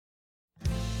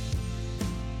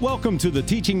Welcome to the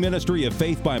teaching ministry of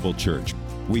Faith Bible Church.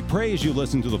 We pray as you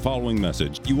listen to the following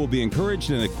message, you will be encouraged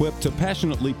and equipped to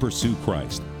passionately pursue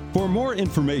Christ. For more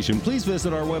information, please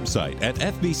visit our website at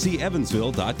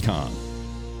fbcevansville.com.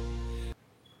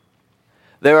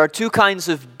 There are two kinds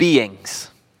of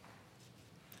beings: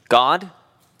 God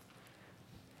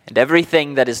and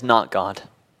everything that is not God.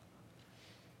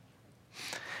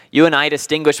 You and I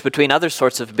distinguish between other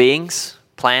sorts of beings: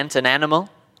 plant and animal,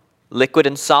 liquid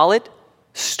and solid,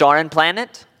 star and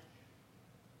planet.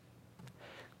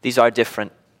 These are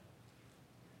different.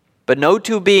 But no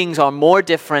two beings are more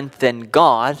different than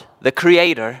God, the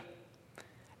Creator,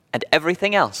 and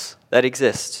everything else that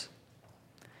exists.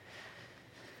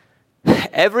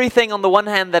 Everything on the one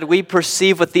hand that we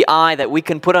perceive with the eye, that we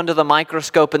can put under the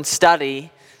microscope and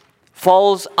study,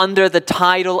 falls under the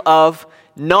title of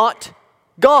not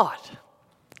God,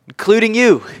 including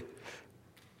you.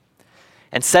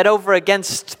 And set over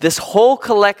against this whole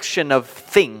collection of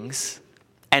things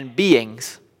and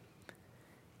beings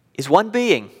is one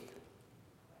being,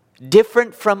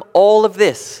 different from all of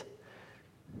this.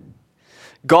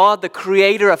 God, the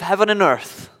Creator of heaven and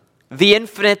earth, the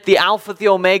infinite, the Alpha, the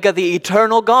Omega, the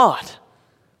eternal God.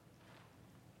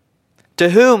 To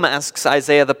whom, asks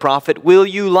Isaiah the prophet, will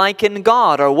you liken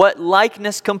God, or what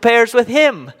likeness compares with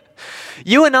Him?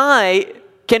 You and I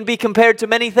can be compared to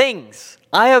many things.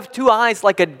 I have two eyes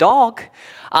like a dog.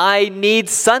 I need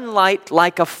sunlight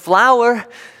like a flower.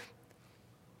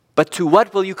 But to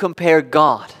what will you compare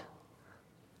God?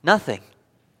 Nothing.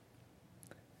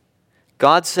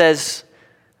 God says,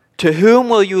 to whom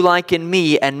will you liken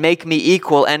me and make me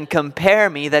equal and compare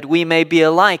me that we may be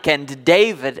alike? And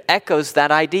David echoes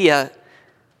that idea.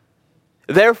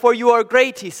 Therefore you are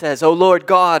great, he says, O Lord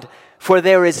God, for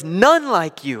there is none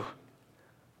like you.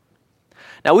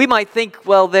 Now we might think,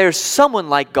 well, there's someone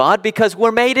like God because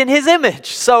we're made in His image,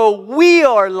 so we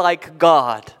are like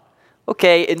God.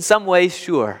 Okay, in some ways,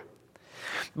 sure.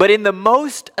 But in the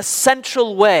most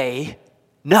essential way,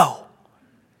 no.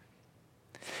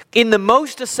 In the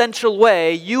most essential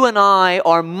way, you and I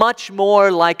are much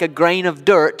more like a grain of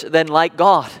dirt than like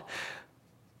God.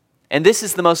 And this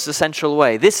is the most essential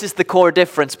way. This is the core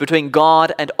difference between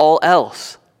God and all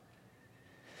else.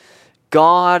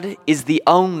 God is the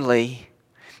only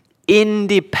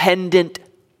independent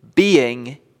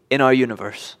being in our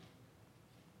universe.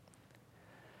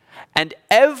 And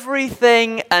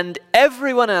everything and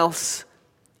everyone else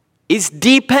is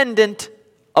dependent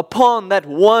upon that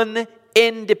one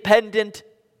independent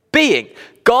being.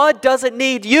 God doesn't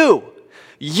need you.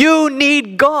 You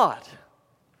need God.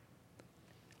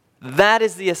 That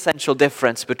is the essential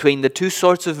difference between the two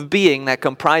sorts of being that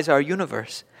comprise our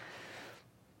universe,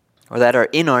 or that are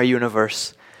in our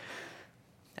universe.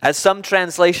 As some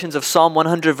translations of Psalm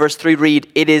 100 verse 3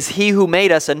 read, it is He who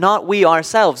made us and not we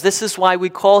ourselves. This is why we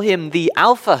call Him the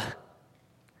Alpha.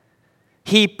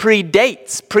 He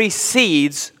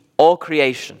precedes all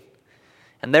creation.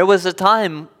 And there was a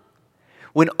time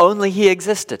when only He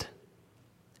existed.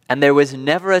 And there was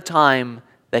never a time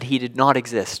that He did not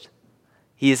exist.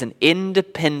 He is an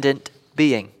independent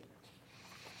being.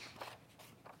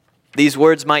 These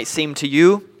words might seem to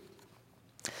you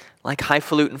like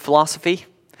highfalutin philosophy,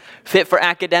 fit for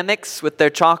academics with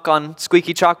their chalk on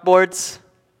squeaky chalkboards.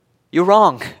 You're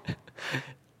wrong.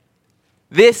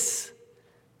 This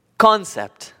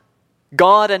concept,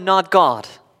 God and not God,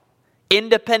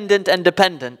 independent and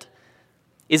dependent,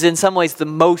 is in some ways the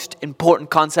most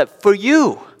important concept for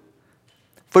you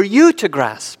to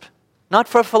grasp. Not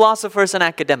for philosophers and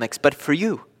academics, but for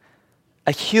you,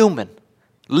 a human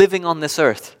living on this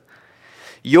earth.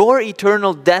 Your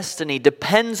eternal destiny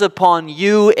depends upon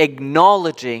you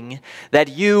acknowledging that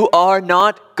you are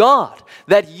not God,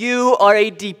 that you are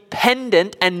a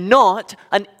dependent and not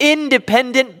an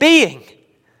independent being.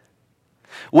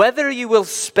 Whether you will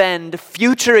spend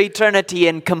future eternity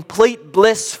in complete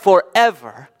bliss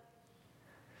forever,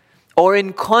 or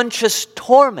in conscious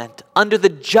torment under the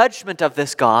judgment of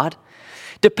this God,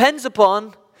 depends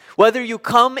upon whether you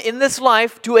come in this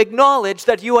life to acknowledge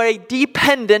that you are a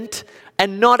dependent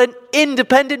and not an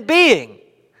independent being.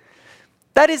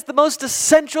 That is the most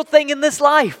essential thing in this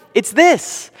life. It's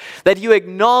this, that you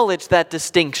acknowledge that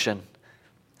distinction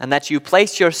and that you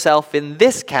place yourself in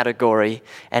this category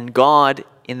and God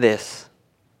in this.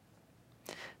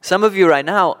 Some of you right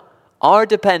now are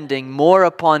depending more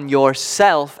upon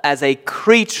yourself as a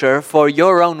creature for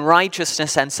your own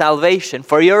righteousness and salvation,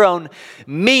 for your own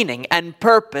meaning and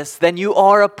purpose, than you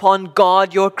are upon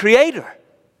God, your Creator.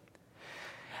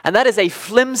 And that is a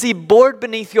flimsy board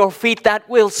beneath your feet that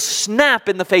will snap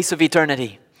in the face of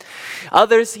eternity.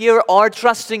 Others here are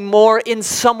trusting more in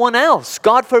someone else.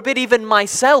 God forbid, even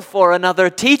myself or another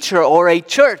teacher or a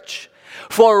church,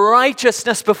 for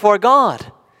righteousness before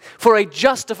God, for a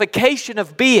justification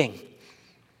of being.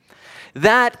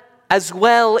 That as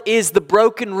well is the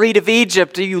broken reed of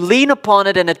Egypt. You lean upon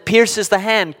it and it pierces the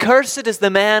hand. Cursed is the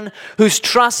man whose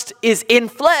trust is in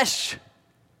flesh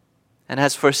and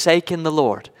has forsaken the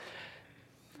Lord.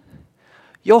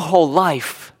 Your whole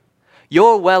life,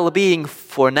 your well-being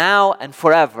for now and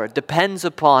forever depends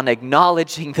upon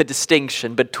acknowledging the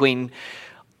distinction between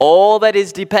all that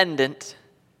is dependent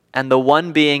and the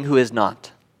one being who is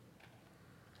not.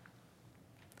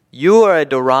 You are a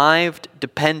derived,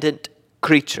 dependent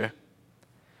creature.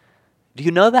 Do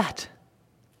you know that?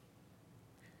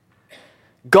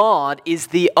 God is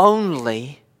the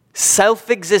only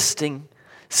self-existing,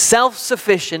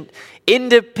 self-sufficient,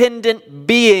 independent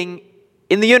being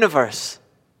in the universe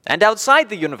and outside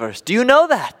the universe. Do you know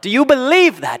that? Do you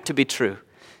believe that to be true?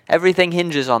 Everything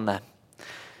hinges on that.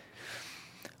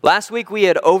 Last week we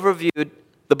had overviewed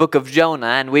the book of Jonah,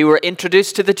 and we were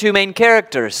introduced to the two main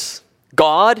characters,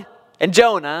 God and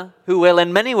Jonah, who will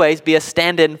in many ways be a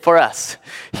stand-in for us,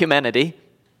 humanity.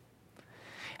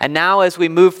 And now as we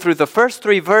move through the first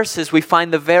 3 verses, we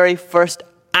find the very first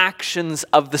actions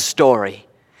of the story.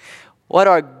 What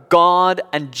are God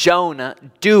and Jonah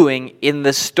doing in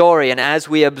the story? And as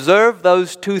we observe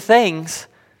those two things,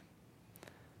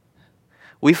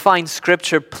 we find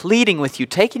Scripture pleading with you,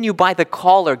 taking you by the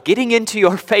collar, getting into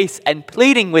your face and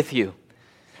pleading with you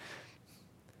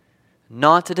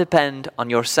not to depend on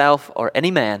yourself or any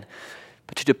man,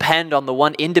 but to depend on the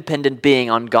one independent being,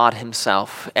 on God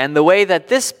himself. And the way that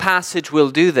this passage will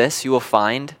do this, you will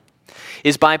find,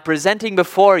 is by presenting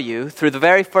before you, through the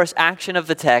very first action of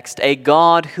the text, a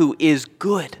God who is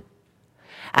good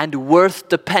and worth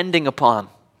depending upon.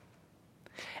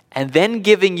 And then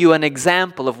giving you an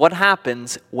example of what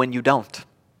happens when you don't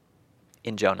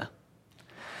in Jonah.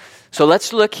 So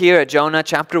let's look here at Jonah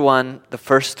chapter 1, the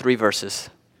first 3 verses.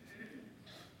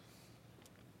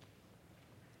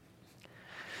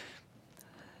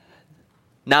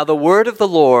 Now the word of the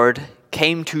Lord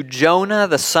came to Jonah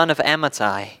the son of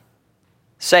Amittai,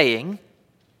 saying,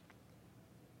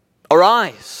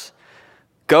 Arise,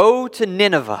 go to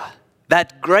Nineveh,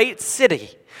 that great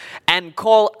city, and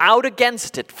call out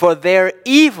against it, for their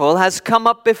evil has come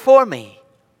up before me.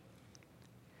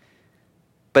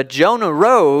 But Jonah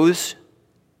rose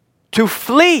to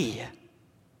flee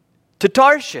to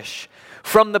Tarshish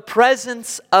from the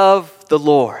presence of the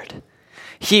Lord.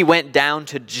 He went down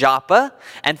to Joppa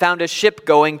and found a ship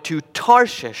going to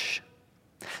Tarshish.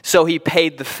 So he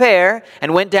paid the fare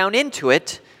and went down into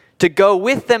it to go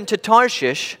with them to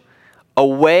Tarshish,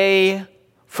 away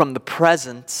from the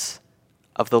presence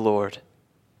of the Lord.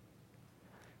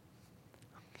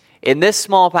 In this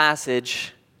small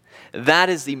passage, that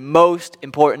is the most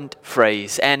important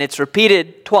phrase, and it's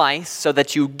repeated twice so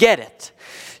that you get it.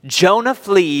 Jonah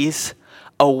flees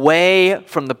away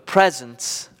from the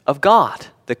presence of God,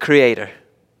 the Creator.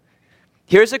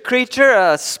 Here's a creature,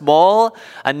 a small,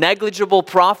 a negligible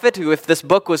prophet who, if this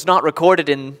book was not recorded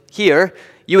in here,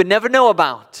 you would never know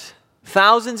about.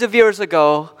 Thousands of years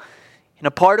ago, in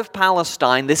a part of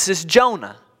Palestine, this is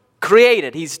Jonah,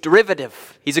 created. He's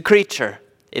derivative. He's a creature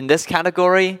in this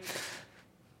category.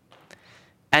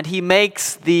 And he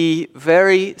makes the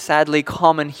very sadly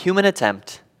common human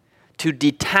attempt to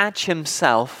detach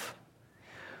himself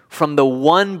from the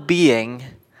one being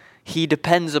he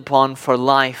depends upon for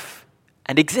life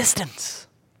and existence.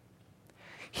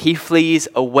 He flees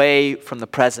away from the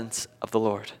presence of the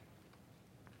Lord.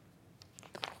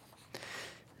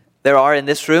 There are in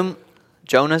this room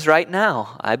Jonahs right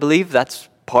now. I believe that's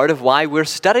part of why we're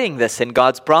studying this in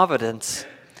God's providence.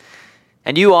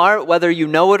 And you are, whether you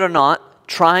know it or not,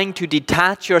 trying to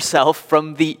detach yourself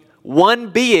from the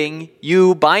one being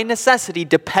you, by necessity,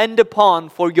 depend upon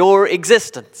for your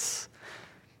existence.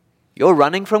 You're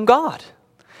running from God.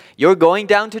 You're going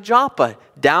down to Joppa,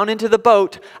 down into the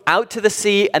boat, out to the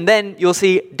sea, and then you'll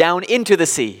see down into the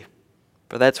sea.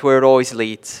 For that's where it always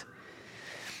leads.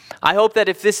 I hope that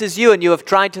if this is you and you have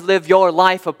tried to live your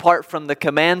life apart from the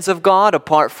commands of God,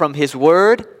 apart from His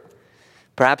Word,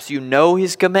 perhaps you know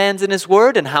His commands in His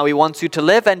Word and how He wants you to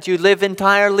live, and you live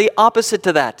entirely opposite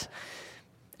to that.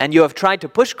 And you have tried to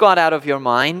push God out of your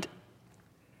mind.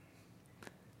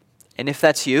 And if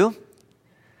that's you,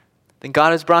 then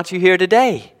God has brought you here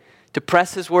today to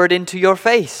press His Word into your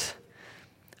face.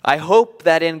 I hope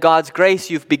that in God's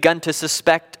grace you've begun to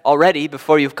suspect already,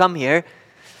 before you've come here,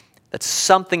 that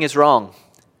something is wrong.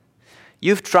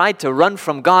 You've tried to run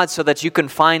from God so that you can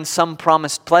find some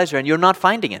promised pleasure, and you're not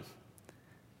finding it.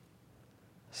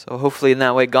 So hopefully in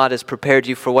that way God has prepared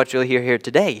you for what you'll hear here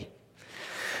today.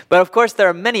 But of course there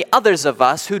are many others of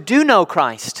us who do know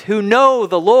Christ, who know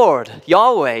the Lord,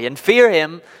 Yahweh, and fear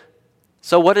Him.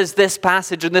 So what does this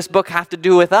passage in this book have to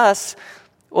do with us?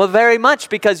 Well, very much,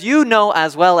 because you know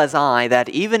as well as I that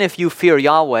even if you fear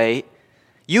Yahweh,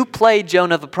 you play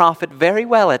Jonah the prophet very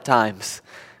well at times.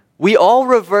 We all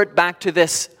revert back to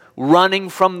this running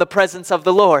from the presence of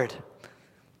the Lord.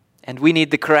 And we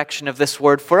need the correction of this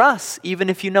word for us, even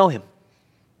if you know Him.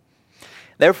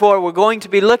 Therefore, we're going to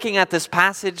be looking at this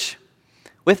passage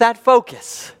with that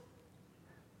focus.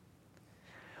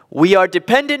 We are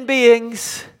dependent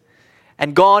beings,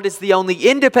 and God is the only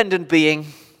independent being.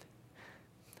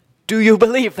 Do you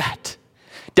believe that?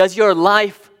 Does your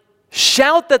life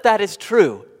shout that that is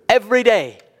true every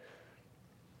day?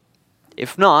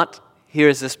 If not,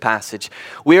 here's this passage.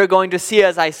 We are going to see,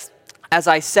 as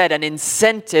I said, an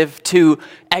incentive to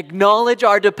acknowledge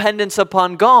our dependence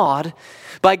upon God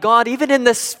by God, even in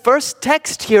this first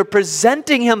text here,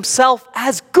 presenting Himself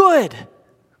as good.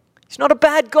 He's not a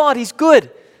bad God, He's good.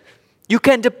 You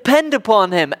can depend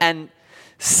upon Him. And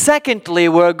secondly,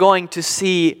 we're going to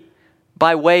see,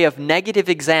 by way of negative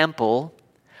example,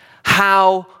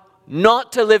 how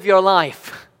not to live your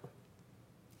life.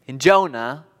 In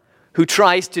Jonah, who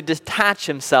tries to detach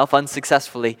himself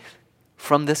unsuccessfully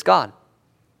from this God.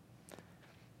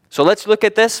 So let's look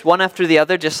at this one after the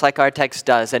other, just like our text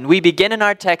does. And we begin in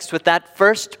our text with that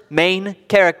first main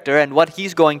character and what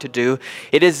he's going to do.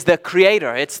 It is the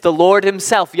Creator. It's the Lord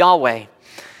Himself, Yahweh.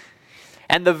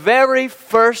 And the very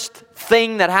first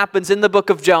thing that happens in the book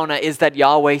of Jonah is that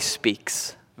Yahweh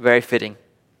speaks. Very fitting.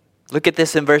 Look at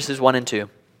this in verses 1 and 2.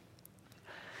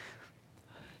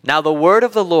 Now the word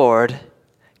of the Lord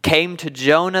came to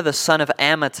Jonah the son of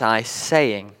Amittai,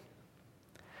 saying,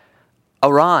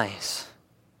 Arise,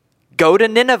 go to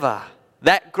Nineveh,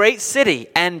 that great city,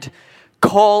 and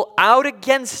call out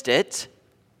against it,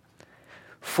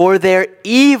 for their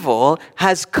evil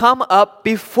has come up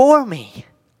before me.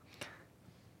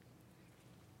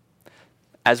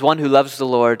 As one who loves the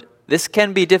Lord, this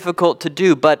can be difficult to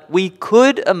do, but we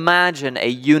could imagine a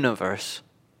universe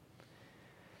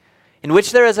in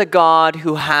which there is a God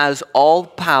who has all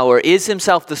power, is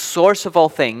Himself the source of all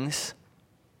things,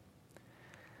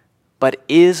 but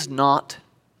is not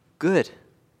good.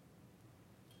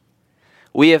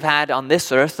 We have had on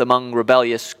this earth, among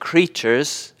rebellious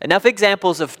creatures, enough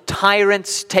examples of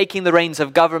tyrants taking the reins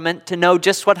of government to know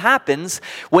just what happens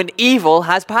when evil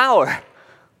has power.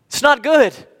 It's not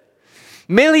good.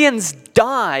 Millions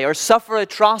die or suffer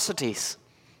atrocities.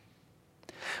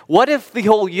 What if the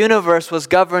whole universe was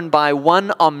governed by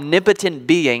one omnipotent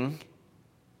being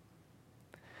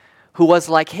who was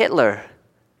like Hitler,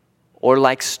 or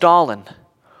like Stalin,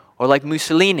 or like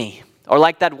Mussolini, or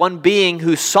like that one being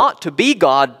who sought to be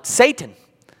God, Satan?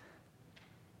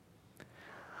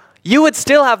 You would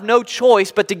still have no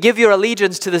choice but to give your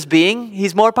allegiance to this being.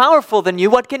 He's more powerful than you.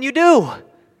 What can you do?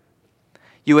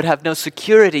 You would have no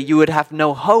security. You would have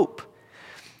no hope.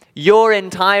 Your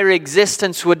entire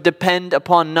existence would depend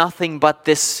upon nothing but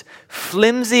this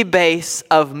flimsy base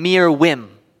of mere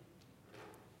whim.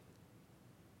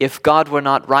 If God were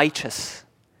not righteous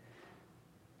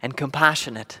and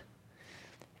compassionate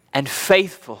and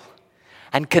faithful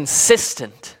and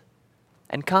consistent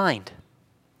and kind.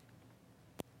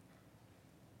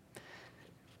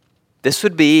 This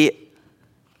would be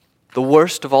the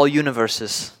worst of all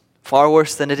universes, far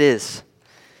worse than it is.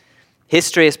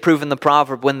 History has proven the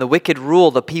proverb, when the wicked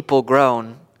rule, the people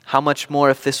groan. How much more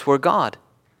if this were God?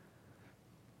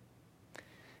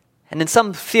 And in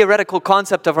some theoretical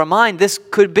concept of our mind, this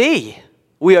could be.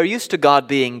 We are used to God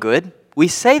being good. We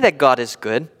say that God is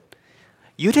good.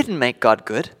 You didn't make God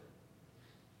good.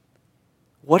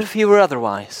 What if He were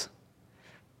otherwise?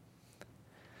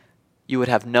 You would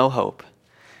have no hope.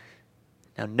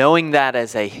 Now, knowing that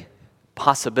as a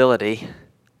possibility,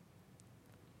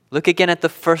 look again at the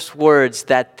first words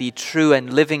that the true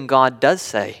and living God does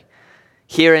say.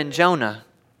 Here in Jonah,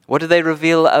 what do they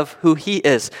reveal of who He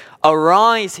is?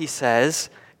 Arise, He says,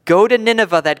 go to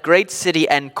Nineveh, that great city,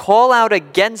 and call out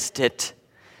against it,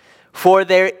 for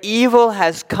their evil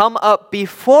has come up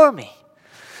before me.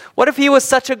 What if He was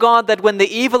such a God that when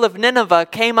the evil of Nineveh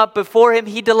came up before Him,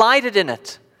 He delighted in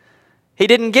it? He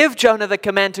didn't give Jonah the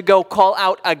command to go call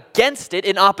out against it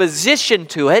in opposition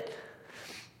to it.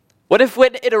 What if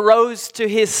when it arose to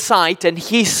His sight and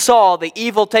He saw the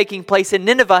evil taking place in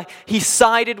Nineveh, He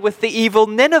sided with the evil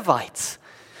Ninevites?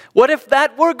 What if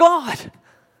that were God?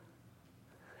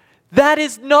 That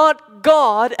is not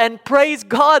God, and praise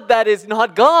God that is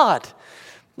not God.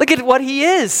 Look at what he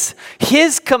is.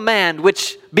 His command,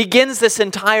 which begins this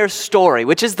entire story,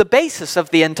 which is the basis of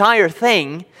the entire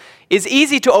thing, is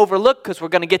easy to overlook because we're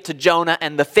going to get to Jonah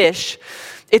and the fish.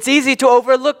 It's easy to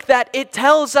overlook that it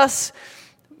tells us,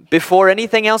 before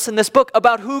anything else in this book,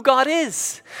 about who God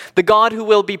is. The God who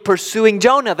will be pursuing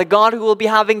Jonah, the God who will be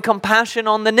having compassion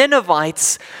on the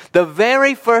Ninevites. The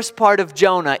very first part of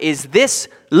Jonah is this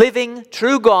living,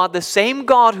 true God, the same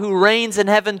God who reigns in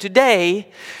heaven today,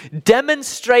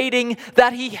 demonstrating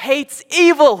that he hates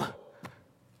evil.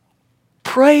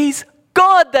 Praise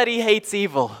God that he hates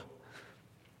evil.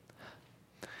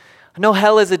 I know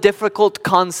hell is a difficult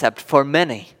concept for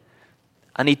many.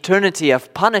 An eternity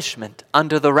of punishment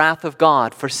under the wrath of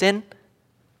God for sin.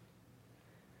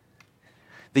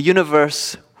 The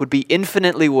universe would be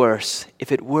infinitely worse if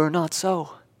it were not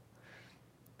so.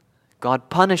 God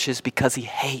punishes because he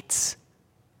hates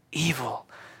evil.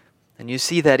 And you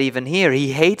see that even here.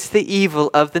 He hates the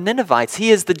evil of the Ninevites.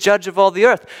 He is the judge of all the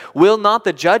earth. Will not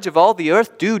the judge of all the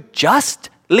earth do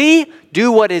justly,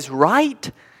 do what is right?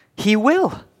 He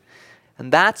will.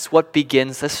 And that's what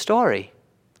begins the story.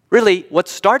 Really, what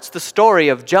starts the story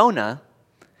of Jonah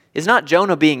is not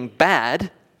Jonah being bad,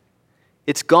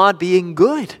 it's God being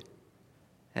good.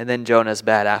 And then Jonah's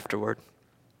bad afterward.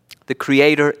 The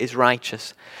Creator is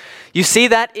righteous. You see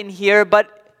that in here,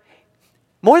 but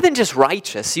more than just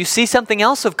righteous, you see something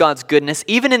else of God's goodness,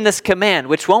 even in this command,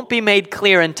 which won't be made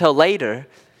clear until later.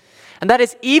 And that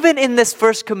is, even in this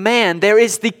first command, there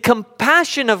is the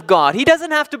compassion of God. He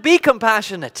doesn't have to be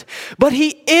compassionate, but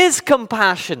he is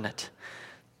compassionate.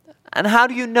 And how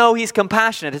do you know he's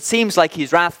compassionate? It seems like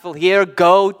he's wrathful here.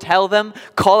 Go, tell them,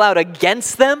 call out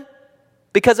against them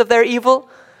because of their evil.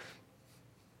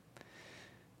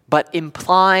 But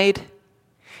implied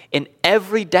in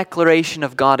every declaration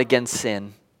of God against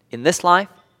sin in this life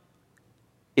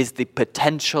is the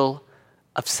potential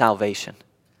of salvation.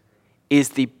 Is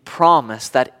the promise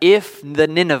that if the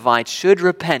Ninevites should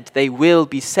repent, they will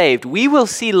be saved. We will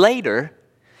see later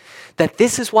that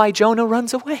this is why Jonah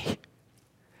runs away.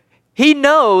 He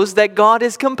knows that God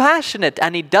is compassionate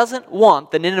and he doesn't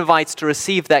want the Ninevites to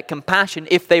receive that compassion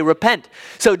if they repent.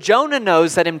 So Jonah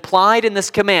knows that implied in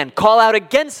this command, call out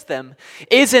against them,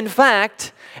 is in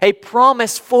fact a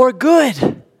promise for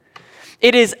good.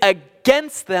 It is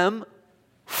against them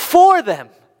for them.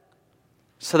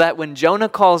 So that when Jonah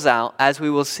calls out, as we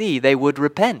will see, they would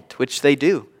repent, which they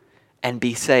do, and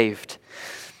be saved.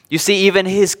 You see, even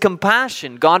his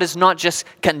compassion, God is not just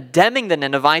condemning the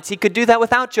Ninevites. He could do that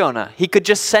without Jonah. He could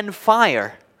just send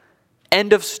fire.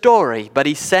 End of story. But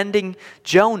he's sending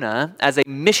Jonah as a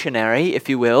missionary, if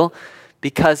you will,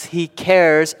 because he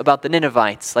cares about the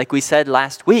Ninevites. Like we said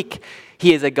last week,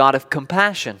 he is a God of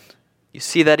compassion. You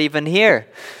see that even here.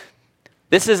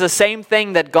 This is the same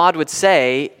thing that God would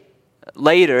say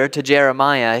later to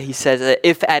Jeremiah. He says,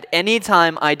 if at any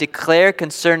time I declare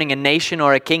concerning a nation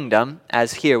or a kingdom,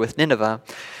 as here with Nineveh,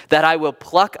 that I will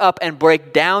pluck up and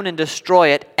break down and destroy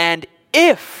it, and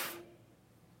if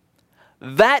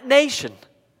that nation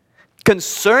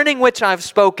concerning which I've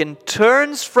spoken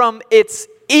turns from its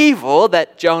evil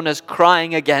that Jonah's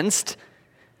crying against,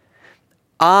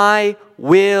 I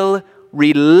will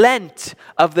relent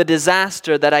of the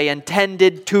disaster that I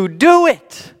intended to do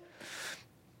it.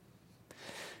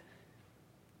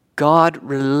 God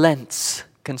relents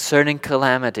concerning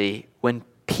calamity when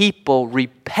people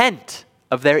repent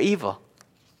of their evil.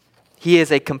 He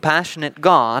is a compassionate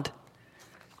God.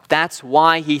 That's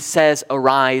why he says,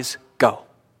 arise, go.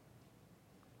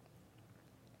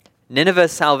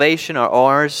 Nineveh's salvation or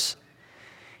ours,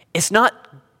 it's not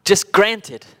just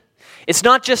granted. It's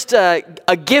not just a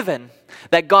given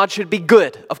that God should be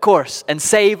good, of course, and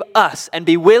save us and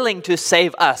be willing to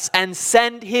save us and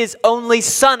send his only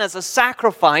son as a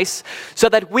sacrifice so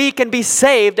that we can be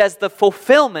saved as the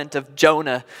fulfillment of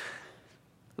Jonah,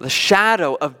 the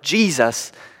shadow of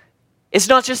Jesus. It's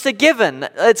not just a given.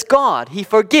 It's God. He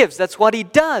forgives. That's what he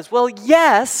does. Well,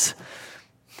 yes,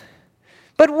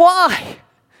 but why?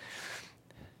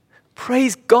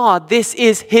 Praise God, this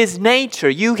is his nature.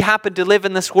 You happen to live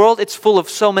in this world. It's full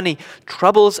of so many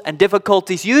troubles and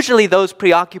difficulties. Usually those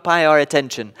preoccupy our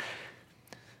attention.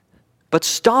 But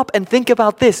stop and think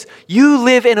about this. You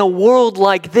live in a world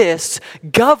like this,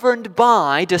 governed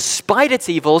by, despite its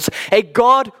evils, a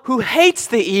God who hates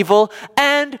the evil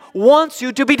and wants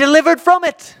you to be delivered from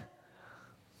it.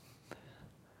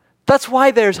 That's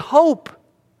why there's hope.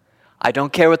 I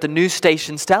don't care what the news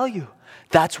stations tell you.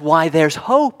 That's why there's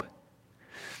hope.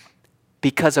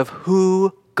 Because of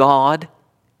who God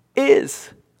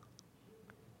is.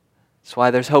 That's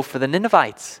why there's hope for the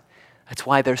Ninevites. That's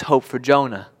why there's hope for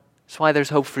Jonah. That's why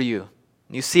there's hope for you.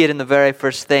 You see it in the very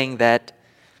first thing that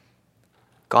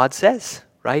God says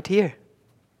right here.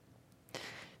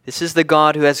 This is the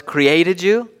God who has created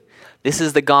you. This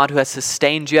is the God who has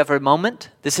sustained you every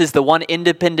moment. This is the one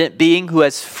independent being who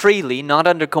has freely, not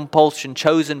under compulsion,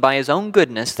 chosen by his own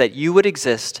goodness that you would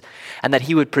exist and that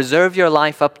he would preserve your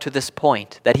life up to this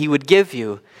point, that he would give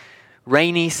you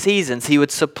rainy seasons. He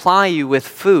would supply you with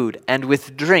food and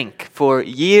with drink for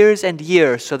years and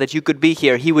years so that you could be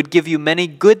here. He would give you many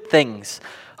good things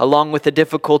along with the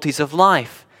difficulties of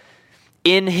life.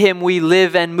 In him we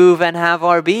live and move and have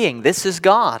our being. This is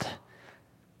God.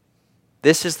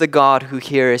 This is the God who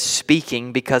here is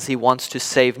speaking because he wants to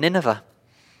save Nineveh.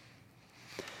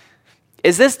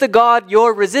 Is this the God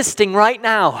you're resisting right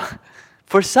now?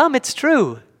 For some it's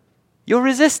true. You're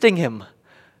resisting him.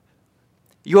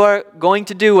 You are going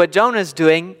to do what Jonah's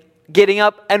doing, getting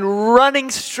up and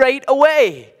running straight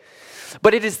away.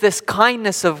 But it is this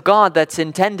kindness of God that's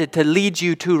intended to lead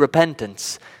you to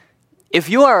repentance. If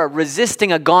you are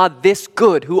resisting a God this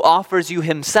good, who offers you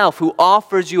himself, who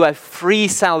offers you a free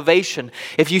salvation,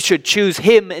 if you should choose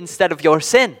him instead of your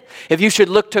sin, if you should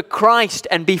look to Christ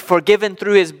and be forgiven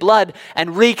through his blood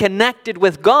and reconnected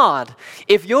with God,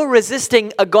 if you're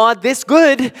resisting a God this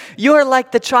good, you're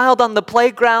like the child on the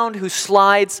playground who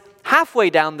slides halfway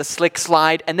down the slick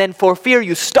slide and then for fear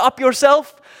you stop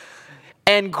yourself,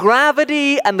 and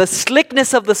gravity and the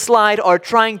slickness of the slide are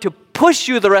trying to push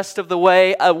you the rest of the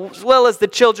way, as well as the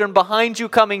children behind you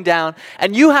coming down,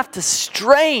 and you have to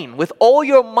strain with all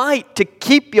your might to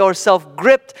keep yourself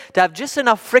gripped, to have just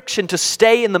enough friction to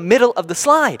stay in the middle of the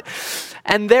slide.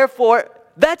 And therefore,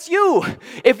 that's you.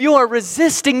 If you are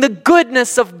resisting the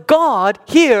goodness of God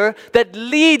here that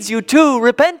leads you to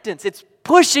repentance, it's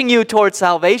pushing you toward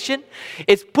salvation.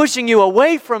 It's pushing you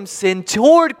away from sin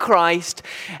toward Christ.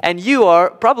 And you are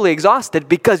probably exhausted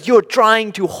because you're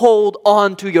trying to hold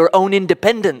on to your own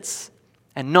independence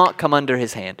and not come under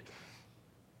his hand.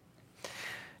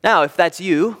 Now, if that's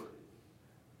you,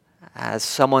 as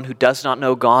someone who does not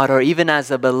know God, or even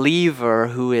as a believer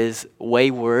who is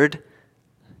wayward,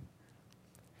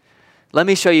 let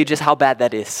me show you just how bad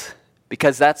that is.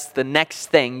 Because that's the next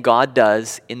thing God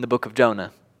does in the book of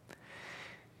Jonah.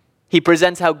 He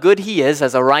presents how good he is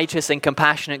as a righteous and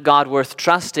compassionate God worth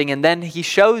trusting, and then he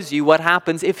shows you what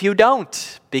happens if you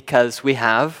don't, because we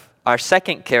have our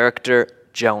second character,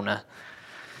 Jonah.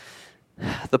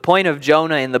 The point of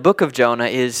Jonah in the book of Jonah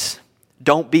is,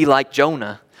 don't be like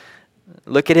Jonah.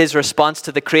 Look at his response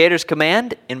to the Creator's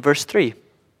command in verse 3.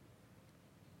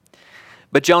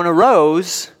 But Jonah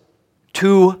rose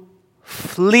to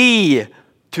flee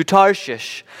to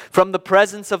Tarshish from the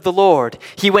presence of the Lord.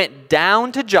 He went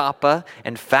down to Joppa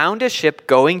and found a ship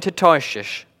going to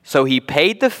Tarshish. So he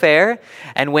paid the fare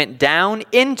and went down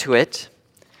into it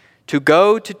to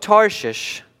go to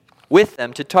Tarshish, with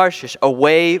them to Tarshish,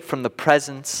 away from the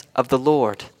presence of the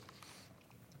Lord.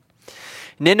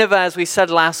 Nineveh, as we said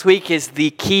last week, is the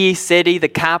key city, the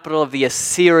capital of the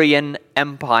Assyrian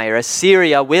Empire.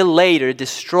 Assyria will later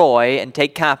destroy and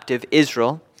take captive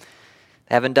Israel.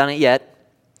 They haven't done it yet.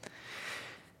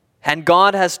 And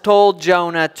God has told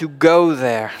Jonah to go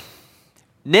there.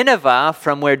 Nineveh,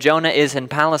 from where Jonah is in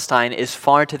Palestine, is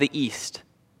far to the east.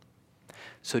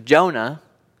 So Jonah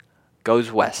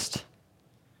goes west.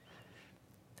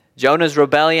 Jonah's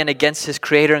rebellion against his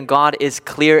Creator and God is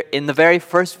clear in the very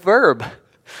first verb.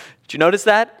 Did you notice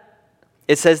that?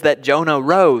 It says that Jonah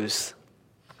rose.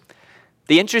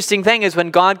 The interesting thing is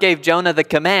when God gave Jonah the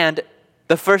command,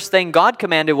 the first thing God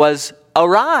commanded was,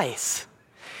 arise.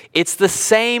 It's the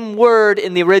same word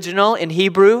in the original in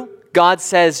Hebrew. God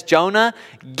says, Jonah,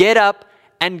 get up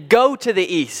and go to the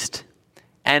east.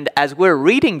 And as we're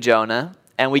reading Jonah,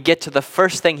 and we get to the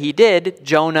first thing he did,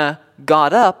 Jonah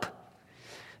got up.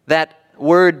 That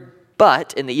word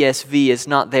but in the ESV is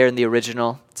not there in the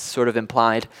original. It's sort of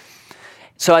implied.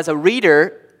 So as a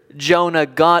reader, Jonah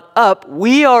got up.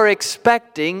 We are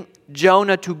expecting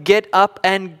Jonah to get up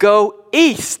and go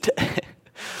east.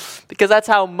 Because that's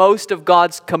how most of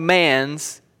God's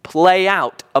commands play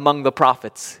out among the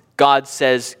prophets. God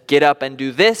says, get up and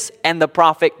do this, and the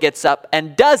prophet gets up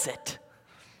and does it.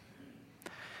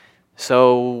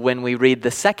 So when we read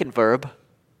the second verb,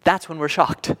 that's when we're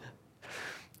shocked.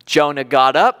 Jonah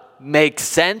got up, makes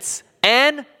sense,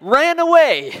 and ran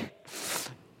away.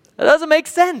 That doesn't make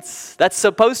sense. That's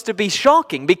supposed to be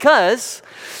shocking because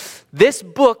this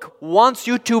book wants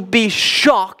you to be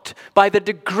shocked by the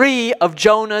degree of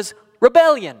Jonah's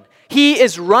rebellion. He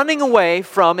is running away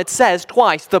from, it says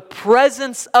twice, the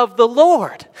presence of the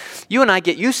Lord. You and I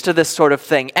get used to this sort of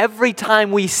thing. Every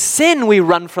time we sin, we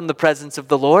run from the presence of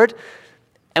the Lord,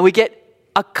 and we get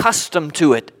accustomed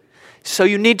to it. So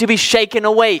you need to be shaken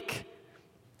awake.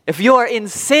 If you are in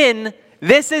sin,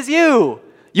 this is you.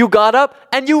 You got up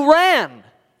and you ran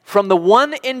from the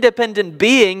one independent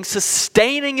being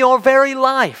sustaining your very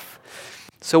life.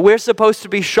 So we're supposed to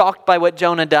be shocked by what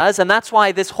Jonah does, and that's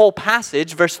why this whole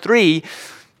passage, verse 3,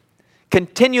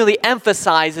 continually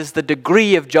emphasizes the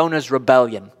degree of Jonah's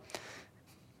rebellion.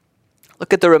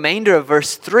 Look at the remainder of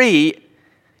verse 3.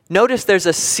 Notice there's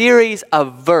a series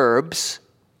of verbs,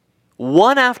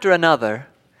 one after another,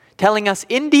 telling us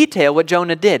in detail what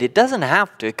Jonah did. It doesn't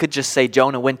have to. It could just say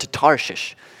Jonah went to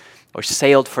Tarshish or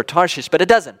sailed for Tarshish, but it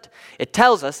doesn't. It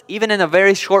tells us, even in a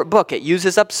very short book, it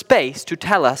uses up space to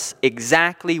tell us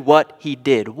exactly what he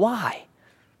did. Why?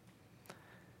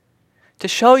 To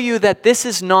show you that this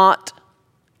is not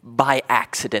by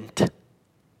accident.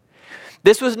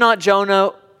 This was not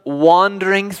Jonah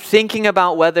wandering, thinking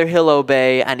about whether he'll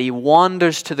obey, and he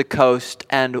wanders to the coast,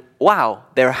 and wow,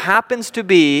 there happens to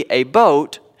be a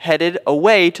boat headed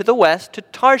away to the west to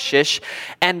Tarshish,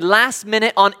 and last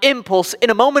minute on impulse,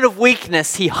 in a moment of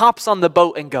weakness, he hops on the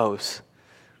boat and goes.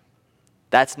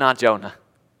 That's not Jonah.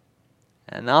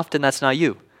 And often that's not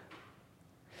you.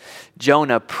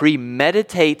 Jonah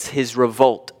premeditates his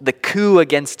revolt, the coup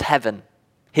against heaven,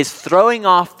 his throwing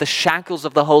off the shackles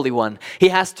of the Holy One. He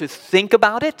has to think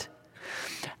about it,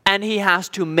 and he has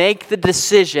to make the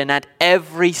decision at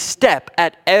every step,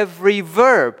 at every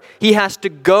verb. He has to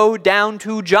go down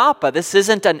to Joppa. This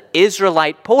isn't an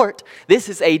Israelite port. This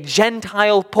is a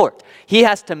Gentile port. He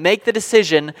has to make the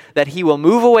decision that he will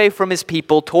move away from his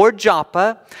people toward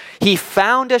Joppa. He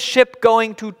found a ship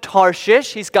going to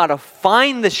Tarshish. He's got to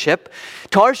find the ship.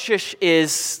 Tarshish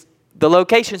is, the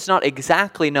location's not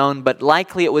exactly known, but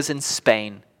likely it was in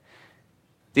Spain.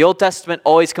 The Old Testament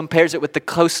always compares it with the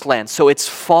coastland, so it's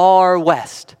far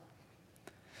west.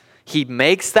 He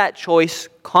makes that choice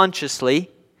consciously.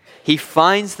 He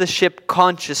finds the ship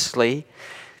consciously.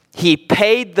 He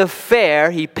paid the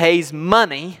fare. He pays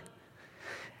money.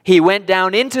 He went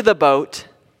down into the boat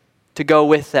to go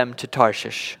with them to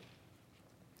Tarshish.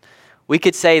 We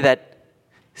could say that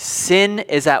sin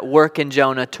is at work in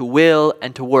Jonah to will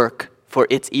and to work for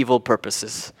its evil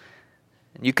purposes.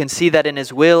 You can see that in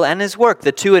his will and his work.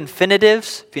 The two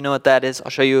infinitives, if you know what that is,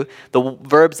 I'll show you the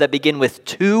verbs that begin with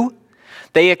to.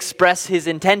 They express his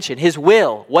intention, his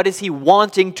will. What is he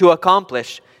wanting to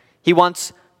accomplish? He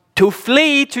wants to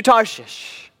flee to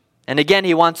Tarshish. And again,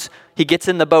 he gets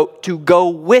in the boat to go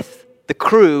with the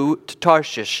crew to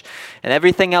Tarshish. And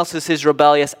everything else is his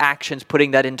rebellious actions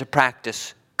putting that into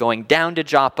practice. Going down to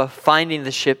Joppa, finding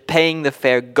the ship, paying the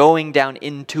fare, going down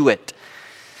into it.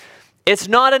 It's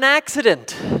not an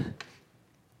accident.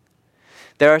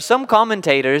 There are some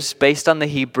commentators, based on the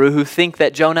Hebrew, who think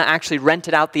that Jonah actually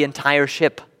rented out the entire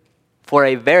ship for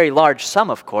a very large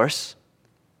sum, of course.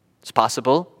 It's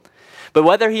possible. But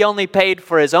whether he only paid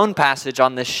for his own passage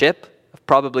on this ship,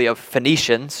 probably of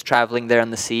Phoenicians traveling there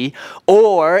on the sea,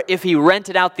 or if he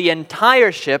rented out the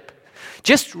entire ship,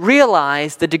 just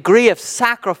realize the degree of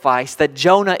sacrifice that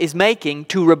Jonah is making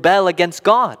to rebel against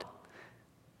God.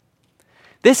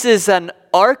 This is an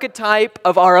archetype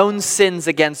of our own sins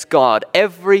against God,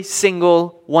 every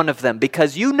single one of them,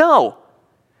 because you know,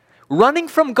 running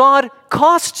from God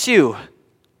costs you.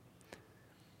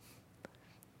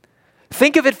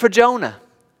 Think of it for Jonah.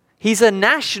 He's a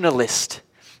nationalist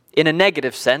in a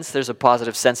negative sense. There's a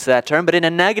positive sense to that term, but in a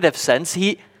negative sense,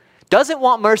 he doesn't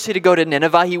want mercy to go to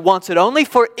Nineveh. He wants it only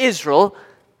for Israel,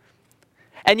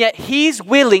 and yet he's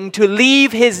willing to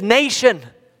leave his nation,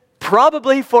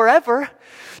 probably forever,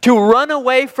 to run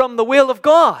away from the will of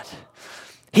God.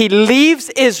 He leaves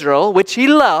Israel, which he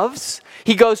loves.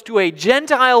 He goes to a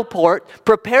Gentile port,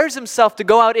 prepares himself to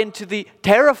go out into the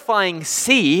terrifying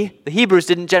sea. The Hebrews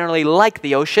didn't generally like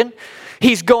the ocean.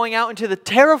 He's going out into the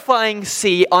terrifying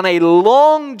sea on a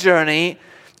long journey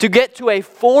to get to a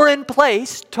foreign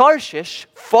place, Tarshish,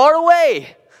 far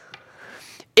away.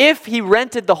 If he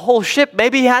rented the whole ship,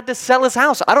 maybe he had to sell his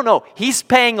house. I don't know. He's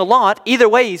paying a lot. Either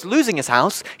way, he's losing his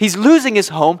house. He's losing his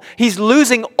home. He's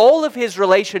losing all of his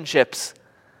relationships.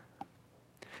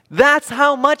 That's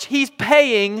how much he's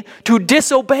paying to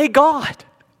disobey God.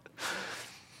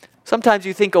 Sometimes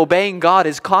you think obeying God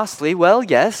is costly. Well,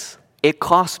 yes, it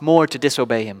costs more to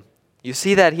disobey him. You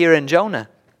see that here in Jonah.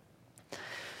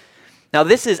 Now,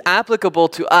 this is applicable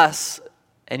to us.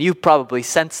 And you probably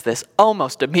sense this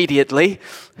almost immediately.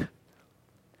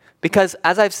 Because,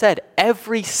 as I've said,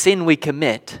 every sin we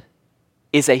commit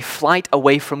is a flight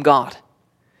away from God.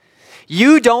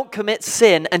 You don't commit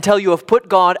sin until you have put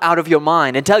God out of your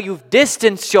mind, until you've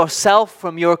distanced yourself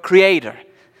from your Creator.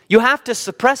 You have to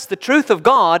suppress the truth of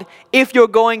God if you're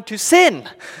going to sin.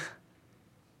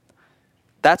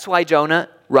 That's why Jonah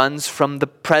runs from the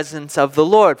presence of the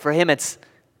Lord. For him,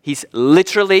 he's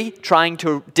literally trying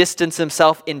to distance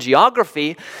himself in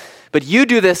geography, but you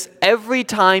do this every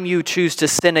time you choose to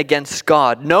sin against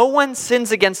God. No one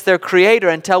sins against their Creator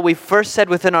until we first said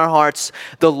within our hearts,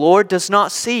 the Lord does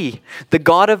not see. The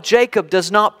God of Jacob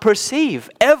does not perceive.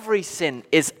 Every sin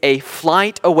is a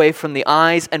flight away from the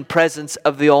eyes and presence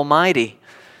of the Almighty.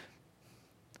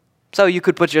 So you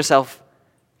could put yourself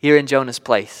here in Jonah's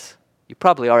place. You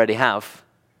probably already have.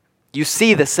 You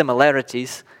see the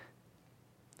similarities.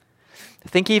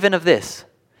 Think even of this.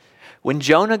 When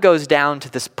Jonah goes down to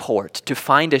this port to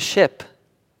find a ship,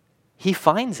 he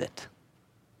finds it.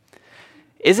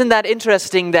 Isn't that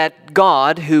interesting that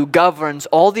God, who governs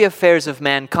all the affairs of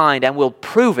mankind and will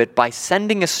prove it by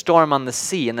sending a storm on the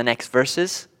sea in the next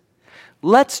verses,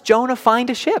 lets Jonah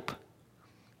find a ship?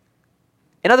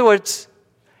 In other words,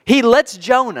 he lets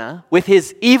Jonah, with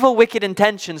his evil, wicked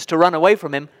intentions to run away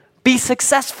from him, be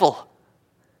successful.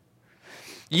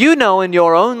 You know in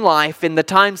your own life, in the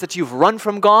times that you've run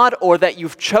from God or that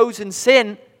you've chosen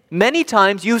sin, many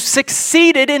times you've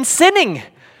succeeded in sinning.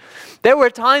 There were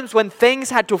times when things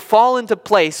had to fall into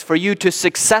place for you to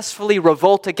successfully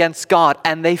revolt against God,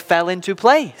 and they fell into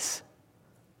place.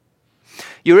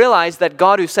 You realize that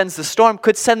God who sends the storm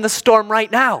could send the storm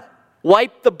right now.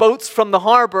 Wipe the boats from the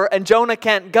harbor and Jonah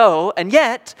can't go. And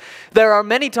yet, there are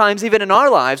many times even in our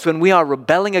lives when we are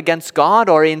rebelling against God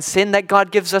or in sin that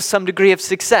God gives us some degree of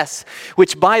success.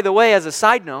 Which, by the way, as a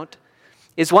side note,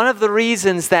 is one of the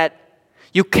reasons that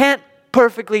you can't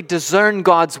perfectly discern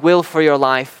God's will for your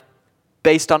life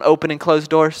based on open and closed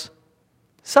doors.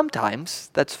 Sometimes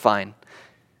that's fine.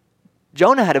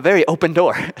 Jonah had a very open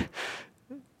door.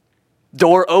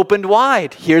 Door opened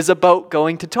wide. Here's a boat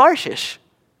going to Tarshish.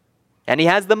 And he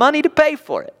has the money to pay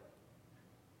for it.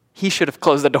 He should have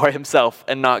closed the door himself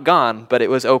and not gone, but it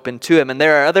was open to him. And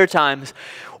there are other times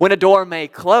when a door may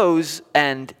close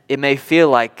and it may feel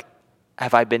like,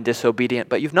 have I been disobedient?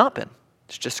 But you've not been.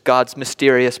 It's just God's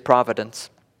mysterious providence.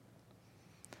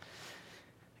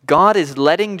 God is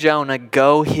letting Jonah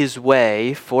go his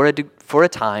way for a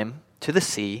time to the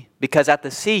sea, because at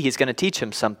the sea he's going to teach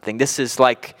him something. This is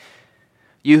like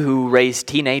you who raise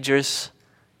teenagers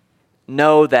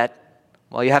know that,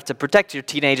 well, you have to protect your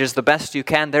teenagers the best you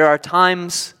can. There are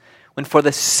times when, for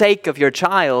the sake of your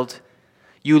child,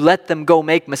 you let them go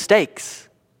make mistakes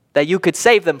that you could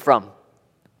save them from,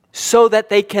 so that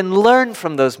they can learn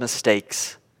from those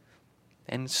mistakes.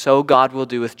 And so God will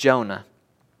do with Jonah.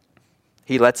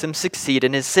 He lets him succeed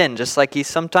in his sin, just like he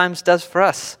sometimes does for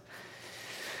us.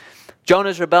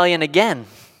 Jonah's rebellion, again,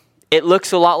 it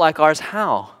looks a lot like ours.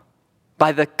 How?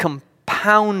 By the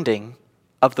compounding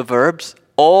of the verbs,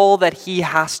 all that he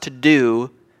has to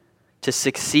do to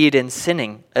succeed in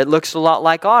sinning. It looks a lot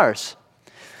like ours.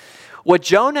 What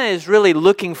Jonah is really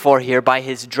looking for here by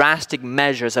his drastic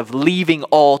measures of leaving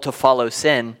all to follow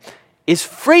sin is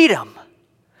freedom.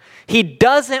 He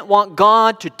doesn't want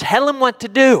God to tell him what to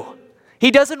do.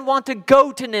 He doesn't want to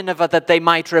go to Nineveh that they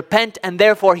might repent, and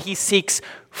therefore he seeks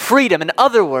freedom. In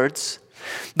other words,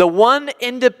 the one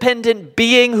independent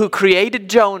being who created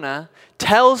Jonah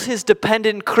tells his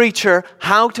dependent creature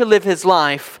how to live his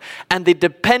life, and the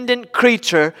dependent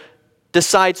creature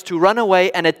decides to run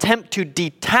away and attempt to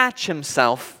detach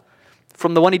himself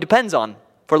from the one he depends on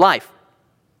for life.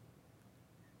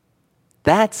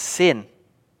 That's sin.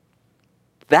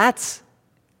 That's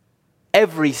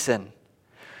every sin.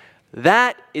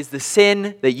 That is the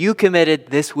sin that you committed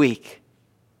this week.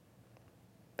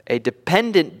 A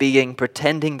dependent being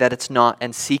pretending that it's not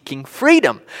and seeking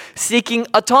freedom, seeking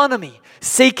autonomy,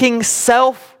 seeking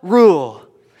self-rule.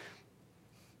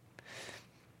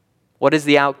 What is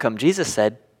the outcome? Jesus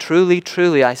said, "Truly,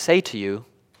 truly, I say to you,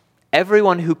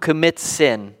 everyone who commits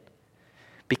sin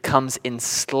becomes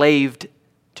enslaved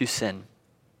to sin."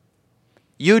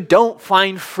 You don't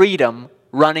find freedom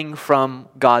running from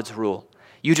God's rule.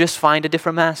 You just find a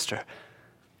different master.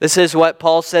 This is what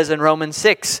Paul says in Romans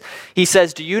 6. He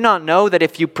says, "Do you not know that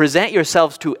if you present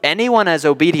yourselves to anyone as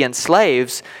obedient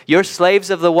slaves, you're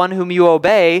slaves of the one whom you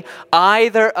obey,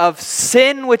 either of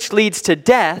sin which leads to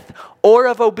death, or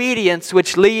of obedience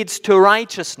which leads to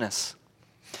righteousness?"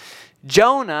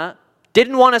 Jonah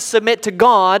didn't want to submit to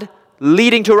God,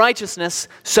 leading to righteousness,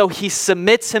 so he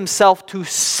submits himself to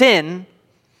sin,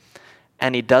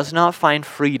 and he does not find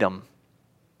freedom,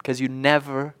 because you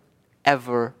never,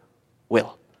 ever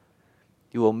will.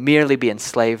 You will merely be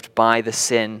enslaved by the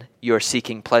sin you're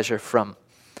seeking pleasure from.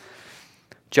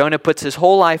 Jonah puts his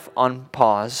whole life on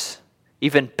pause,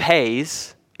 even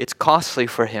pays, it's costly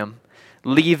for him,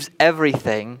 leaves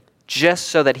everything just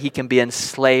so that he can be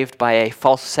enslaved by a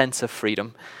false sense of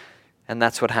freedom. And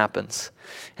that's what happens.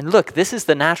 And look, this is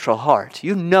the natural heart.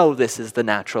 You know this is the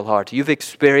natural heart. You've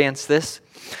experienced this.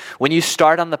 When you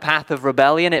start on the path of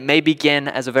rebellion, it may begin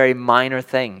as a very minor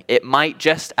thing. It might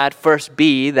just at first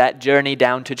be that journey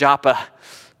down to Joppa.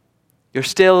 You're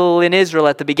still in Israel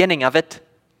at the beginning of it.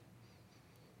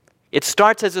 It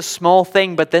starts as a small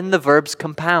thing, but then the verbs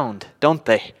compound, don't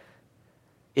they?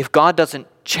 If God doesn't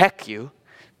check you,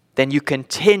 then you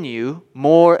continue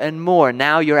more and more.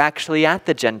 Now you're actually at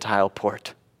the Gentile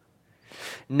port.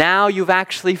 Now you've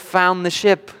actually found the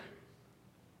ship.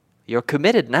 You're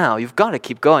committed now. You've got to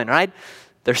keep going, right?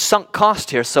 There's sunk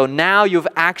cost here. So now you've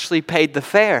actually paid the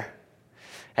fare.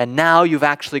 And now you've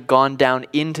actually gone down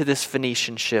into this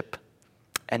Phoenician ship.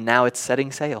 And now it's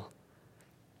setting sail.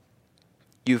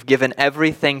 You've given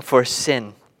everything for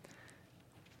sin.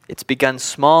 It's begun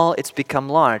small, it's become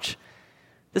large.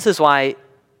 This is why,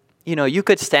 you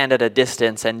could stand at a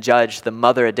distance and judge the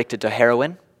mother addicted to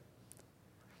heroin.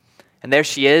 And there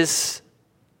she is.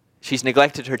 She's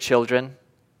neglected her children.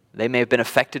 They may have been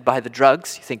affected by the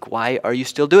drugs. You think, why are you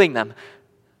still doing them?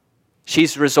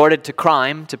 She's resorted to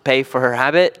crime to pay for her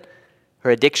habit,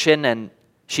 her addiction, and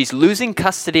she's losing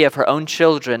custody of her own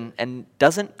children and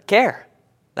doesn't care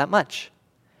that much.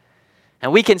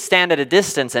 And we can stand at a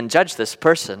distance and judge this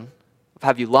person.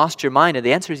 Have you lost your mind? And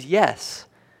the answer is yes.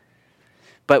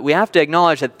 But we have to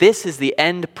acknowledge that this is the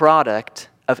end product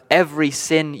of every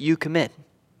sin you commit.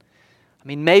 I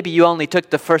mean, maybe you only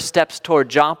took the first steps toward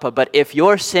Joppa, but if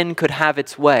your sin could have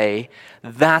its way,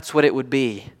 that's what it would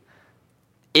be.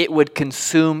 It would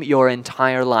consume your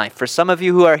entire life. For some of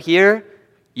you who are here,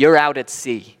 you're out at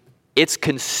sea. It's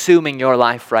consuming your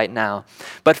life right now.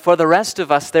 But for the rest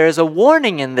of us, there is a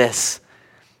warning in this.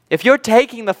 If you're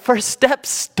taking the first step,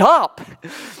 stop.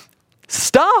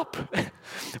 Stop.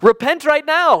 Repent right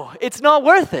now. It's not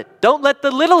worth it. Don't let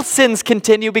the little sins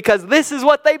continue because this is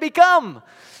what they become.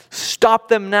 Stop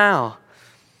them now.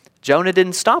 Jonah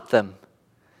didn't stop them.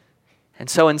 And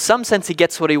so in some sense, he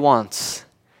gets what he wants.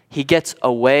 He gets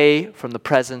away from the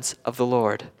presence of the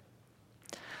Lord.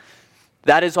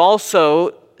 That is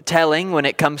also telling when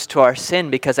it comes to our sin,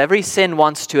 because every sin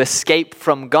wants to escape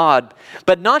from God,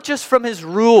 but not just from His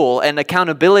rule and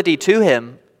accountability to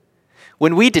Him.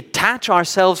 When we detach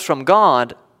ourselves from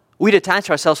God, we detach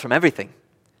ourselves from everything.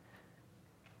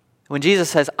 When Jesus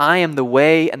says, I am the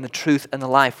way and the truth and the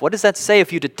life, what does that say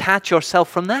if you detach yourself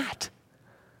from that?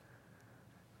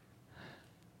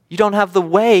 You don't have the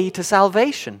way to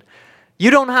salvation. You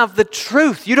don't have the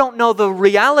truth. You don't know the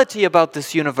reality about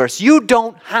this universe. You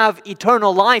don't have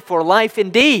eternal life or life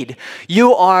indeed.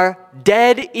 You are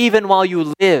dead even while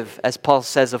you live, as Paul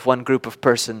says of one group of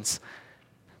persons.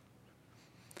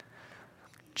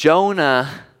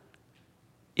 Jonah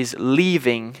is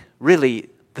leaving, really,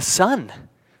 the sun,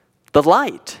 the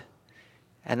light.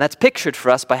 And that's pictured for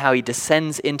us by how he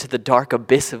descends into the dark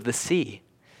abyss of the sea.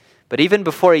 But even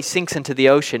before he sinks into the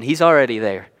ocean, he's already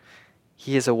there.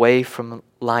 He is away from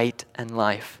light and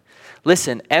life.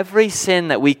 Listen, every sin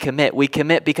that we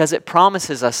commit because it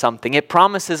promises us something. It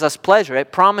promises us pleasure.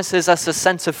 It promises us a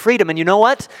sense of freedom. And you know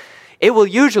what? It will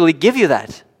usually give you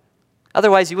that.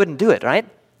 Otherwise, you wouldn't do it, right?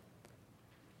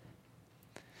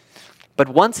 But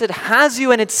once it has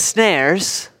you in its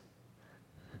snares,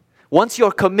 once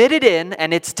you're committed in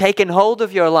and it's taken hold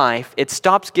of your life, it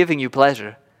stops giving you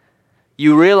pleasure.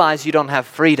 You realize you don't have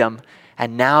freedom,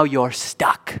 and now you're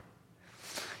stuck.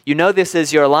 You know this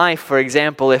is your life, for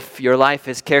example, if your life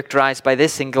is characterized by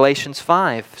this in Galatians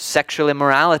 5. Sexual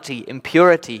immorality,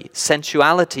 impurity,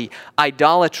 sensuality,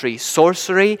 idolatry,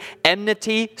 sorcery,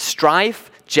 enmity, strife,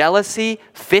 jealousy,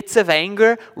 fits of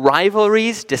anger,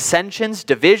 rivalries, dissensions,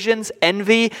 divisions,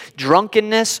 envy,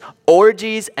 drunkenness,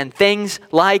 orgies, and things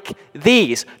like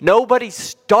these. Nobody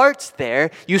starts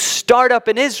there. You start up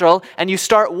in Israel and you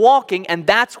start walking, and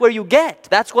that's where you get.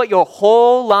 That's what your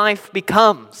whole life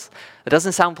becomes. It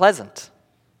doesn't sound pleasant.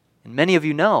 And many of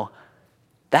you know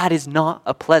that is not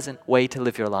a pleasant way to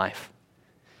live your life.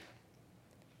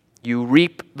 You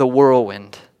reap the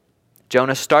whirlwind.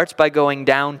 Jonah starts by going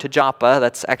down to Joppa.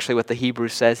 That's actually what the Hebrew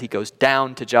says. He goes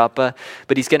down to Joppa,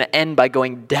 but he's going to end by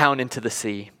going down into the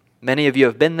sea. Many of you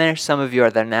have been there. Some of you are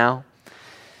there now.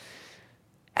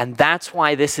 And that's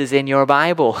why this is in your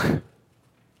Bible.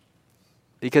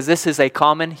 Because this is a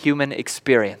common human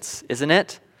experience, isn't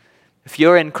it? If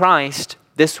you're in Christ,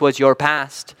 this was your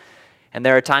past. And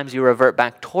there are times you revert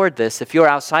back toward this. If you're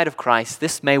outside of Christ,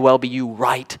 this may well be you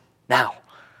right now.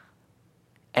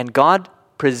 And God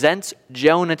presents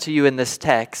Jonah to you in this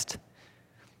text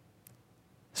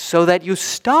so that you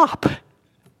stop.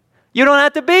 You don't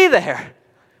have to be there.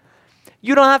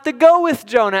 You don't have to go with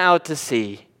Jonah out to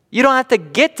sea. You don't have to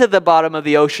get to the bottom of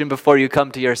the ocean before you come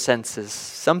to your senses.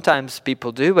 Sometimes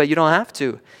people do, but you don't have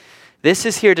to. This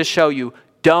is here to show you,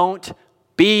 don't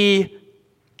be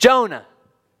Jonah.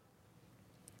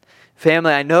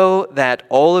 Family, I know that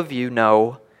all of you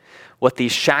know what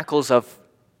these shackles of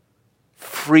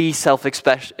free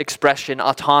self-expression,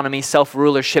 autonomy,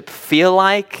 self-rulership feel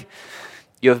like.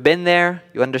 You have been there.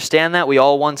 You understand that. We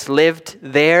all once lived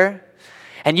there.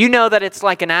 And you know that it's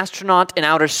like an astronaut in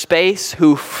outer space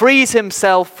who frees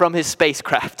himself from his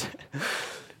spacecraft.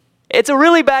 It's a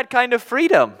really bad kind of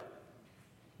freedom.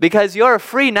 Because you're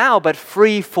free now, but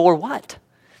free for what?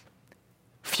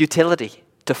 Futility.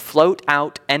 To float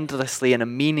out endlessly in a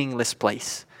meaningless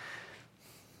place.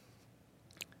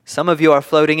 Some of you are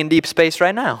floating in deep space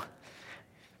right now.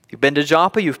 You've been to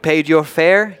Joppa, you've paid your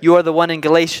fare. You are the one in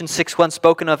Galatians 6:1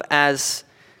 spoken of as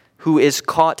who is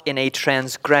caught in a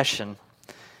transgression.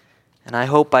 And I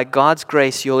hope by God's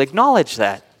grace you'll acknowledge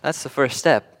that. That's the first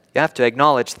step. You have to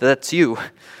acknowledge that that's you. And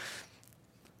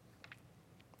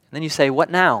then you say, what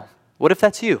now? What if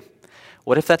that's you?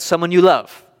 What if that's someone you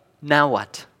love? Now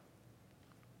what?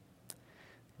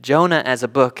 Jonah as a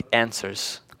book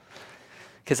answers.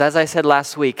 Because as I said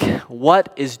last week,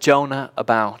 what is Jonah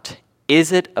about?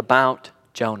 Is it about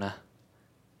Jonah?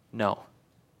 No.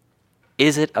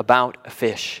 Is it about a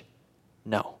fish?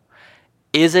 No.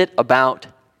 Is it about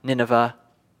Nineveh?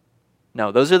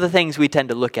 No. Those are the things we tend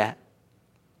to look at.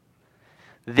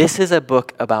 This is a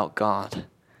book about God.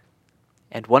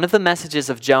 And one of the messages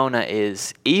of Jonah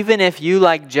is, even if you,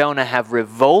 like Jonah, have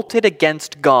revolted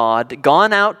against God,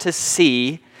 gone out to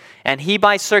sea, and he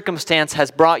by circumstance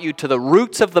has brought you to the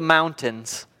roots of the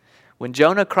mountains, when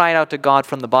Jonah cried out to God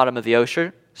from the bottom of the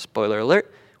ocean, spoiler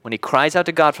alert, when he cries out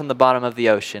to God from the bottom of the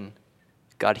ocean,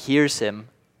 God hears him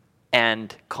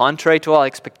and, contrary to all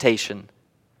expectation,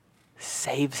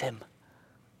 saves him.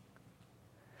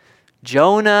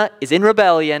 Jonah is in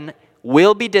rebellion,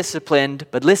 will be disciplined,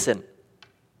 but listen,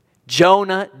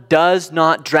 Jonah does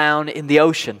not drown in the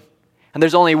ocean. And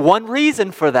there's only one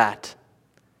reason for that.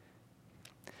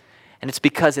 And it's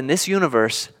because in this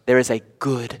universe, there is a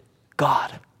good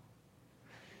God.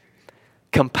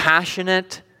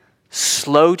 Compassionate,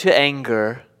 slow to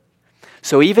anger.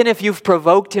 So even if you've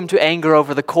provoked him to anger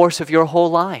over the course of your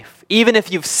whole life, even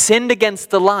if you've sinned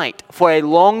against the light for a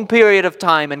long period of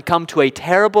time and come to a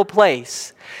terrible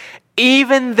place,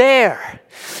 even there,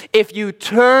 if you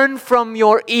turn from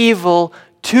your evil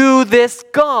to this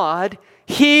God,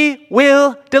 he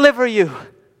will deliver you.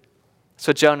 That's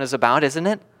what Jonah's about, isn't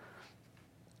it?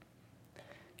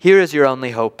 Here is your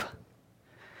only hope.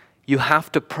 You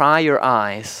have to pry your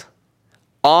eyes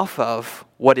off of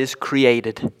what is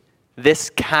created, this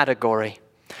category.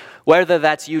 Whether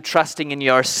that's you trusting in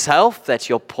yourself, that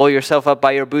you'll pull yourself up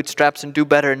by your bootstraps and do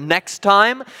better next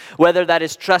time, whether that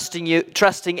is trusting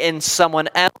in someone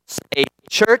else, a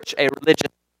church, a religious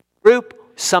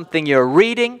group, something you're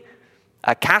reading,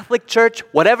 a Catholic church,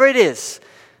 whatever it is.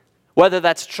 Whether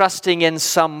that's trusting in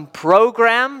some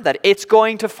program that it's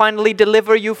going to finally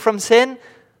deliver you from sin.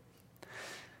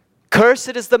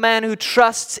 Cursed is the man who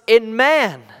trusts in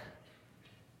man.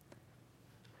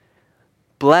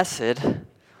 Blessed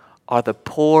are the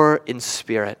poor in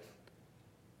spirit,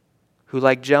 who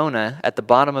like Jonah at the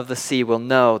bottom of the sea will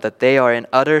know that they are in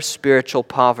utter spiritual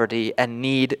poverty and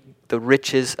need the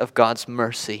riches of God's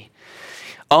mercy.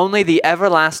 Only the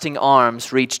everlasting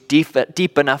arms reach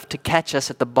deep enough to catch us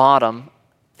at the bottom,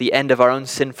 the end of our own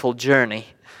sinful journey.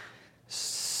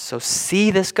 So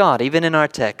see this God, even in our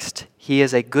text. He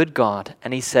is a good God,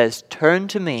 and he says, turn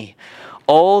to me,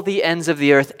 all the ends of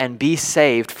the earth, and be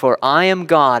saved, for I am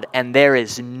God, and there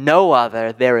is no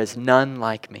other, there is none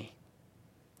like me.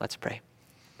 Let's pray.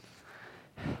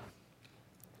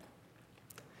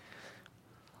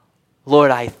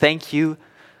 Lord, I thank you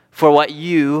for what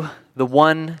you, the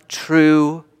one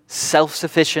true,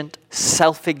 self-sufficient,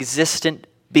 self-existent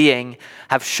being,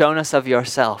 have shown us of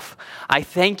yourself. I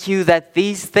thank you that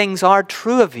these things are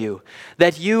true of you,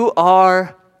 that you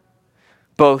are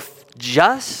both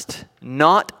just,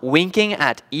 not winking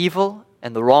at evil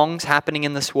and the wrongs happening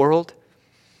in this world,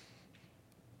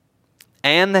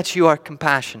 and that you are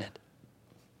compassionate.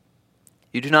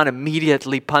 You do not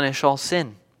immediately punish all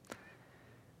sin,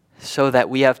 so that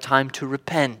we have time to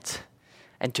repent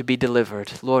and to be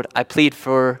delivered. Lord, I plead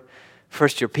for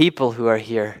first your people who are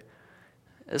here,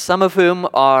 some of whom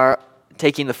are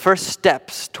taking the first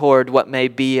steps toward what may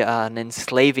be an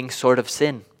enslaving sort of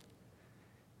sin.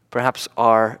 Perhaps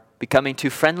are becoming too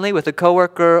friendly with a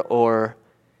coworker, or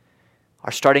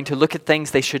are starting to look at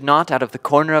things they should not out of the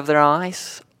corner of their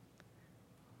eyes,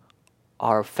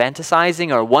 are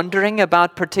fantasizing or wondering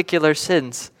about particular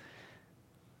sins.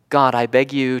 God, I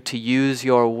beg you to use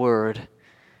your word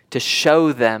to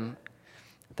show them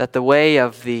that the way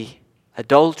of the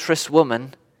adulterous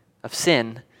woman of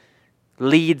sin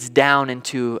leads down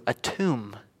into a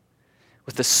tomb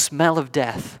with the smell of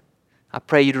death. I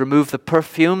pray you to remove the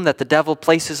perfume that the devil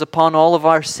places upon all of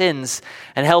our sins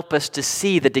and help us to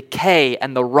see the decay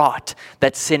and the rot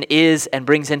that sin is and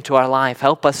brings into our life.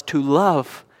 Help us to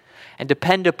love and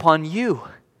depend upon you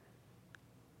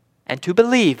and to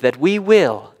believe that we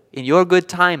will, in your good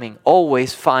timing,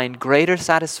 always find greater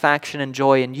satisfaction and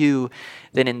joy in you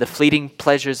than in the fleeting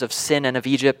pleasures of sin and of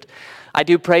Egypt. I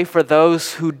do pray for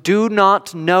those who do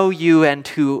not know you and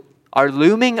who are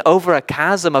looming over a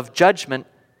chasm of judgment.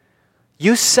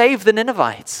 You save the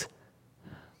Ninevites.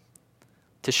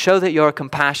 To show that you are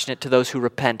compassionate to those who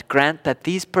repent, grant that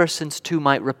these persons too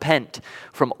might repent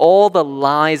from all the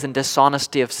lies and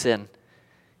dishonesty of sin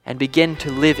and begin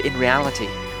to live in reality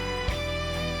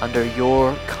under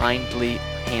your kindly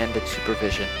hand and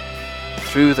supervision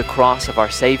through the cross of our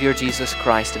Savior Jesus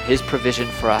Christ and his provision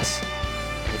for us.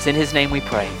 It's in his name we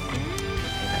pray.